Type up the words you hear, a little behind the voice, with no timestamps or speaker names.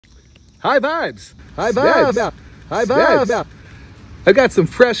High vibes. High vibes. Yeah. High vibes. Yeah. I got some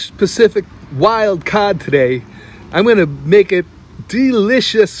fresh Pacific wild cod today. I'm gonna make a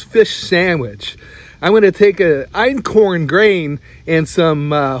delicious fish sandwich. I'm gonna take a einkorn grain and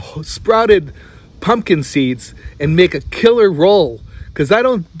some sprouted pumpkin seeds and make a killer roll. Because I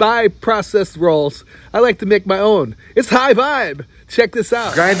don't buy processed rolls. I like to make my own. It's high vibe. Check this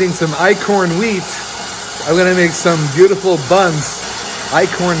out. Grinding some einkorn wheat. I'm gonna make some beautiful buns.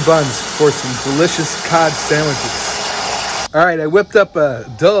 Einkorn buns for some delicious cod sandwiches. All right, I whipped up a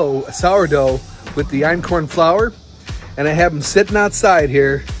sourdough with the einkorn flour, and I have them sitting outside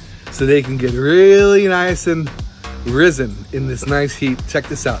here so they can get really nice and risen in this nice heat. Check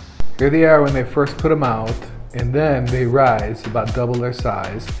this out. Here they are when they first put them out, and then they rise about double their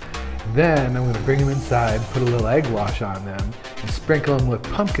size. Then I'm gonna bring them inside, put a little egg wash on them, and sprinkle them with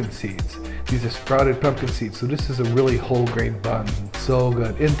pumpkin seeds. These are sprouted pumpkin seeds, so this is a really whole grain bun. So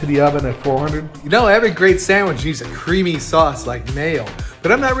good. Into the oven at 400. You know, every great sandwich needs a creamy sauce like mayo,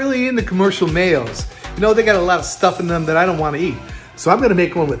 but I'm not really into commercial mayos. You know, they got a lot of stuff in them that I don't want to eat. So I'm gonna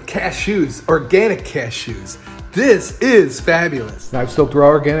make one with cashews, organic cashews. This is fabulous. Now I've soaked raw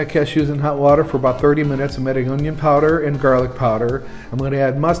organic cashews in hot water for about 30 minutes. I'm adding onion powder and garlic powder. I'm gonna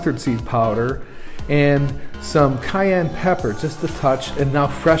add mustard seed powder and some cayenne pepper, just a touch, and now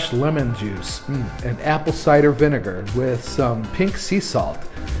fresh lemon juice and apple cider vinegar with some pink sea salt.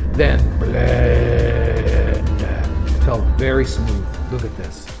 Then blend until very smooth. Look at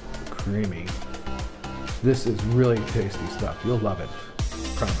this, creamy. This is really tasty stuff. You'll love it.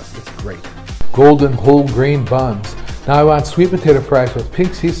 I promise, it's great. Golden whole grain buns. Now I want sweet potato fries with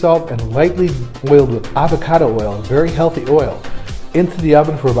pink sea salt and lightly oiled with avocado oil, very healthy oil. Into the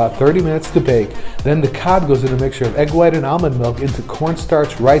oven for about 30 minutes to bake. Then the cod goes in a mixture of egg white and almond milk into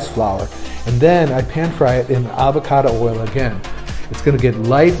cornstarch rice flour. And then I pan fry it in avocado oil again. It's gonna get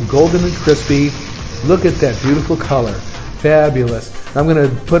light, golden and crispy. Look at that beautiful color. Fabulous. I'm gonna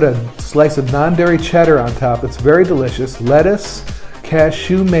put a slice of non-dairy cheddar on top. It's very delicious. Lettuce,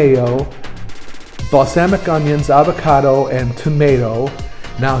 cashew mayo, balsamic onions, avocado, and tomato.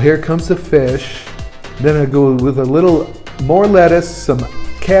 Now here comes the fish. Then I go with a little more lettuce, some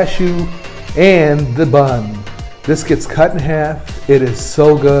cashew, and the bun. This gets cut in half. It is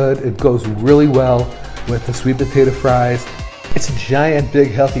so good. It goes really well with the sweet potato fries. It's a giant,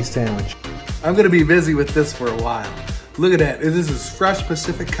 big, healthy sandwich. I'm gonna be busy with this for a while. Look at that. This is fresh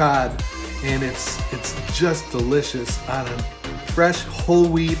Pacific cod, and it's just delicious on a fresh whole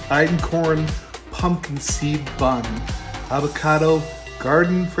wheat einkorn pumpkin seed bun, avocado,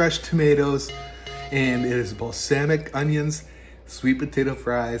 garden fresh tomatoes, and it is balsamic onions, sweet potato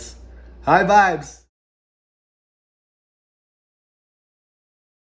fries. High vibes.